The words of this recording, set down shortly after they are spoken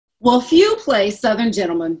Well, few play Southern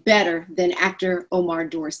gentleman better than actor Omar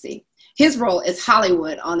Dorsey. His role as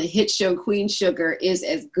Hollywood on the hit show Queen Sugar is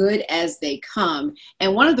as good as they come,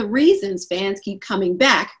 and one of the reasons fans keep coming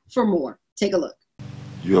back for more. Take a look.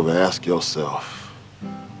 You ever ask yourself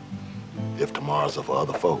if tomorrow's are for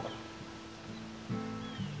other folk?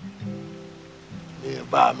 Me and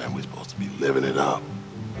Vi, man, we're supposed to be living it up.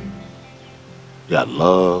 You got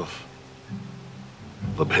love, a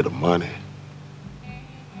little bit of money,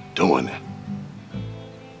 doing it.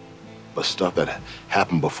 But stuff that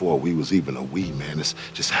happened before we was even a we, man, it's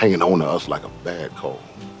just hanging on to us like a bad cold.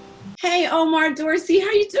 Hey, Omar Dorsey,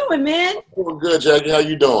 how you doing, man? Doing good, Jacque. How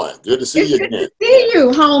you doing? Good to see you again. Good to see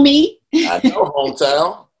you, homie. I know,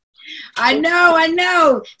 hometown. I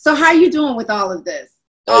know. So how you doing with all of this?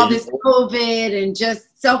 All this COVID and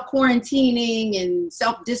just self-quarantining and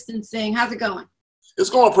self-distancing. How's it going? It's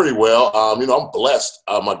going pretty well. I'm blessed.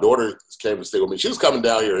 My daughter came to stay with me. She was coming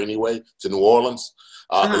down here anyway to New Orleans.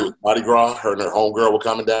 It was Mardi Gras. Her and her homegirl were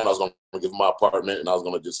coming down. I was going to give them my apartment, and I was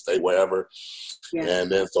going to just stay wherever. Yeah.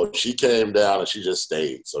 And then so she came down, and she just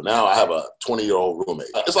stayed. So now I have a 20-year-old roommate.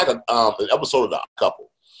 It's like an episode of The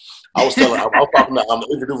Couple. I was talking to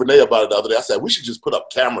Adrian Duvernay about it the other day. I said, we should just put up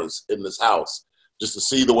cameras in this house just to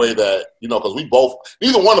see the way that, because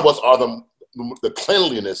neither one of us are the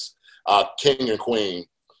cleanliness king and queen.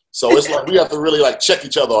 So it's like we have to really check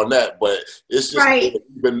each other on that. But it's just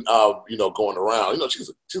been going around.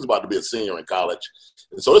 She's about to be a senior in college,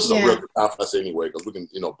 and so this is a real good time for us anyway, because we can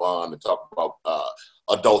bond and talk about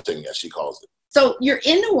adulting, as she calls it. So you're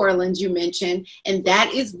in New Orleans, you mentioned, and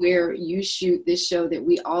that is where you shoot this show that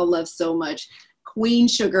we all love so much, Queen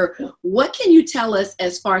Sugar. What can you tell us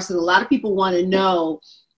as far as, a lot of people want to know,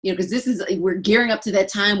 because we're gearing up to that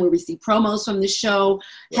time where we see promos from the show.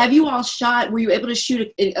 Yeah. Have you all shot, were you able to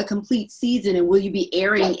shoot a complete season, and will you be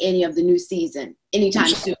airing any of the new season anytime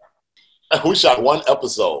soon? We shot one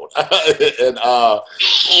episode. And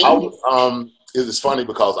it's funny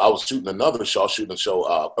because I was shooting another show,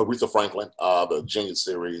 Aretha Franklin, the Genius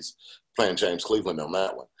series, playing James Cleveland on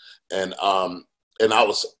that one. And I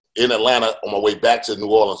was in Atlanta on my way back to New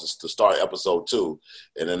Orleans to start episode 2.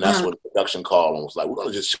 And then that's when the production called and was like, we're going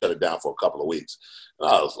to just shut it down for a couple of weeks. And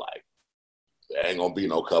I was like, there ain't going to be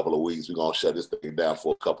no couple of weeks. We're going to shut this thing down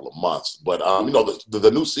for a couple of months. But,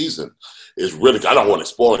 the new season is really, I don't want to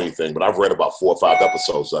spoil anything, but I've read about 4 or 5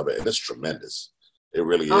 episodes of it, and it's tremendous. It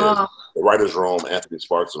really is. The writer's room, Anthony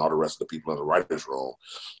Sparks and all the rest of the people in the writer's room,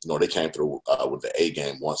 they came through with the A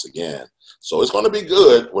game once again. So it's going to be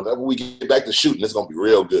good. Whenever we get back to shooting, it's going to be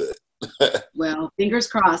real good. Well, fingers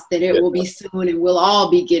crossed that it will be soon, and we'll all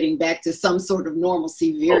be getting back to some sort of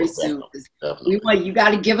normalcy very soon. You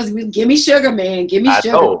got to give me sugar, man. Give me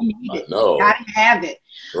sugar. We need it. You got to have it.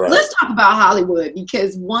 Right. Let's talk about Hollywood,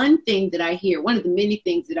 because one of the many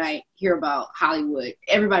things that I hear about Hollywood,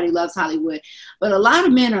 everybody loves Hollywood, but a lot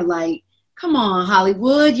of men are like, come on,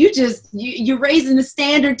 Hollywood, you're raising the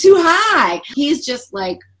standard too high. He's just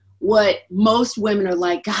like what most women are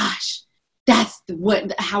like, gosh, that's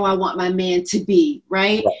how I want my man to be,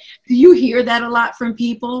 right? Do you hear that a lot from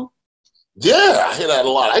people? Yeah, I hear that a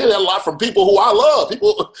lot. I hear that a lot from people who I love.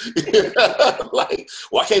 People like,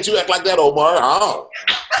 why can't you act like that, Omar?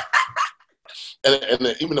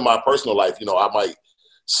 And even in my personal life, I might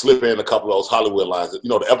slip in a couple of those Hollywood lines.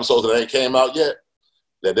 The episodes that ain't came out yet,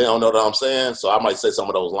 that they don't know what I'm saying. So I might say some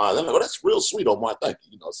of those lines. I'm like, that's real sweet, Omar. Thank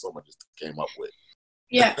you. Someone just came up with.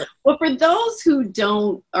 Yeah. Well, for those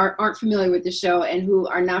who aren't familiar with the show and who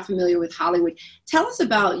are not familiar with Hollywood, tell us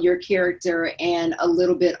about your character and a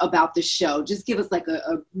little bit about the show. Just give us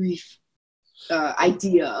a brief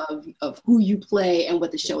idea of who you play and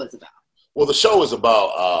what the show is about. Well, the show is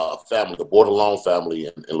about a family, the Bordelon family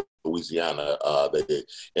in Louisiana. They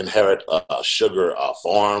inherit a sugar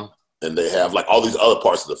farm, and they have all these other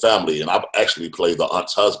parts of the family. And I actually play the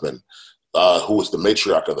aunt's husband, who is the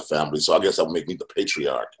matriarch of the family. So I guess that would make me the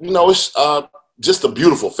patriarch. It's just a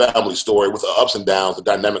beautiful family story with the ups and downs, the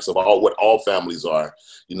dynamics of what all families are.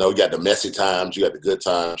 You got the messy times, you got the good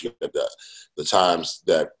times, you got the times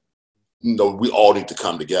that, we all need to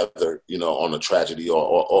come together, on a tragedy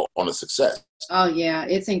or on a success. Oh, yeah.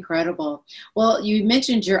 It's incredible. Well, you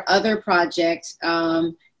mentioned your other project,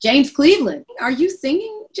 James Cleveland. Are you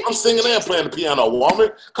singing, James? I'm singing and playing the piano,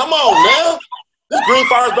 woman. Come on, now. This Green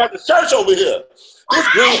Fire's Baptist Church over here. This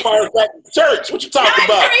Green Fire's Baptist Church. What you talking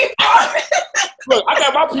about? Look, I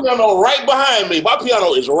got my piano right behind me. My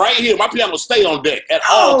piano is right here. My piano stay on deck at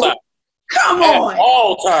all times. Come on. At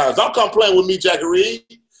all times. Don't come playing with me, Jacque Reid.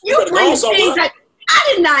 You bring things I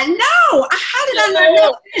did not know. How did I not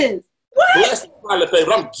know this? What? Blessed,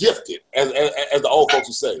 but I'm gifted, as the old folks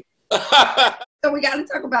would say. So we got to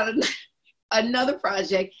talk about another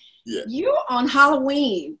project. Yeah. You on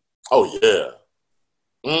Halloween. Oh,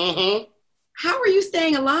 yeah. Mm-hmm. How are you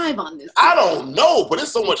staying alive on this? I don't know, but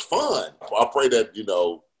it's so much fun. I pray that,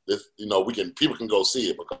 people can go see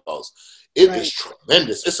it because it is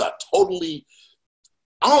tremendous. It's a totally,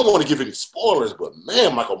 I don't want to give any spoilers, but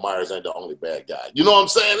man, Michael Myers ain't the only bad guy. You know what I'm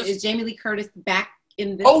saying? Is Jamie Lee Curtis back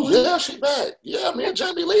in this one? Yeah, she back. Yeah, me and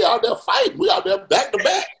Jamie Lee out there fighting. We out there back to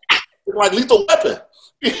back. Like Lethal Weapon.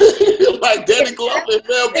 Like Danny Glover and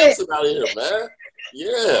Mel Gibson out here, man.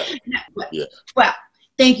 Yeah. Well,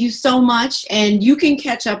 thank you so much. And you can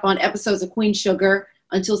catch up on episodes of Queen Sugar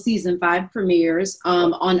until season 5 premieres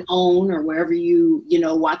on OWN or wherever you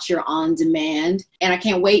watch your on demand. And I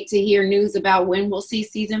can't wait to hear news about when we'll see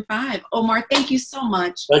season 5. Omar, thank you so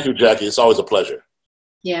much. Thank you, Jackie. It's always a pleasure.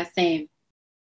 Yeah, same.